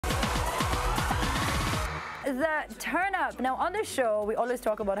the Turn Up. Now, on the show, we always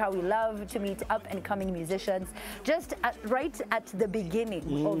talk about how we love to meet up-and-coming musicians just right at the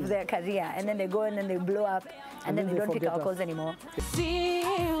beginning of their career. And then they go and then they blow up, and then they don't pick our calls anymore. See you,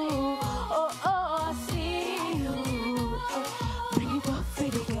 oh, oh, I see you. Bring it up,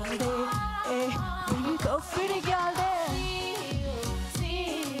 pretty girl, bring it up, pretty girl,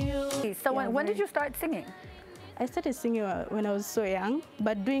 see you. So when did you start singing? I started singing when I was so young,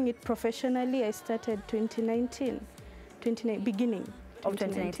 but doing it professionally, I started beginning of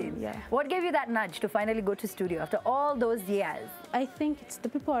 2019. Yeah. What gave you that nudge to finally go to studio after all those years? I think it's the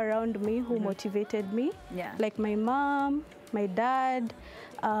people around me who motivated me. Yeah. Like my mom, my dad,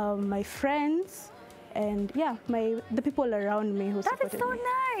 my friends, and yeah, the people around me who supported me. That is so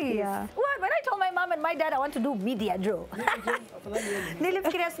nice. Yeah. What? When I told my mom and my dad I want to do media, Joe. What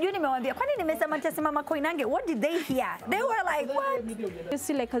did they hear? They were like, what? You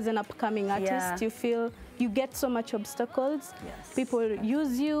see, like as an upcoming artist, you feel you get so much obstacles. Yes. People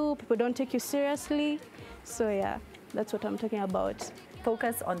use you, people don't take you seriously. So yeah, that's what I'm talking about.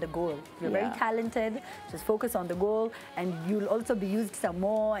 Focus on the goal. You're very talented. Just focus on the goal, and you'll also be used some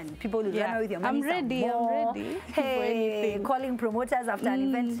more, and people will run away with your money. I'm ready. Hey, calling promoters after an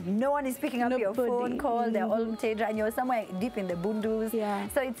event, no one is picking up your phone call. They're all Tedra, and you're somewhere deep in the bundus. Yeah.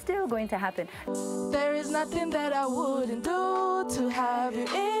 So it's still going to happen. There is nothing that I wouldn't do to have you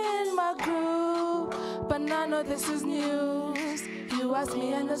in my group, but none of this is news. You ask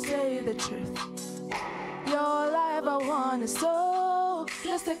me and I say the truth. You're all I ever want is so.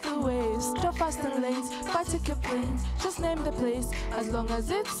 Let's take the waves, drop faster lanes, buy ticket planes, just name the place, as long as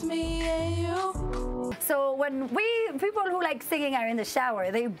it's me and you. So when people who like singing are in the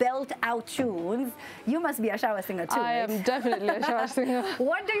shower, they belt out tunes. You must be a shower singer too. I am definitely a shower singer.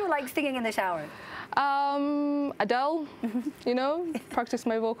 What do you like singing in the shower? Adele, you know, practice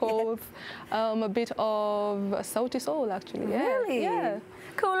my vocals, a bit of Sauti Soul actually. Yeah. Really? Yeah.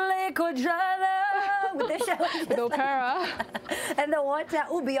 With the shower. With opera. And the water.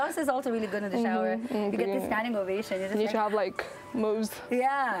 Oh, Beyonce is also really good in the shower. You get this standing ovation. You need to have like moves.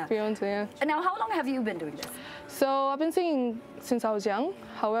 Yeah. Beyonce, yeah. And now, how long have you been doing this? So I've been singing since I was young.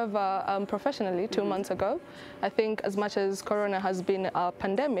 However, professionally, 2 months ago. I think as much as Corona has been a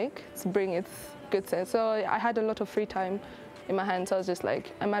pandemic, it's bringing its good sense. So I had a lot of free time in my hands. I was just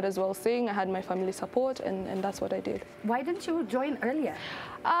like, I might as well sing. I had my family support, and that's what I did. Why didn't you join earlier?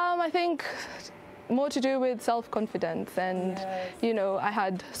 I think more to do with self-confidence, and you know, I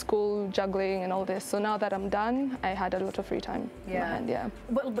had school juggling and all this. So now that I'm done, I had a lot of free time in my hand. Yeah.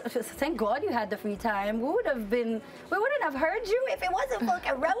 Well, thank God you had the free time. We wouldn't have heard you if it wasn't for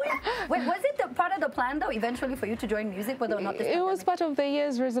Corona. Wait, was it part of the plan though, eventually for you to join music, whether or not this? It was part of the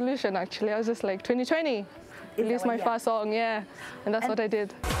year's resolution actually. I was just like 2020, release my first song, and that's what I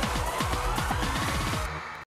did.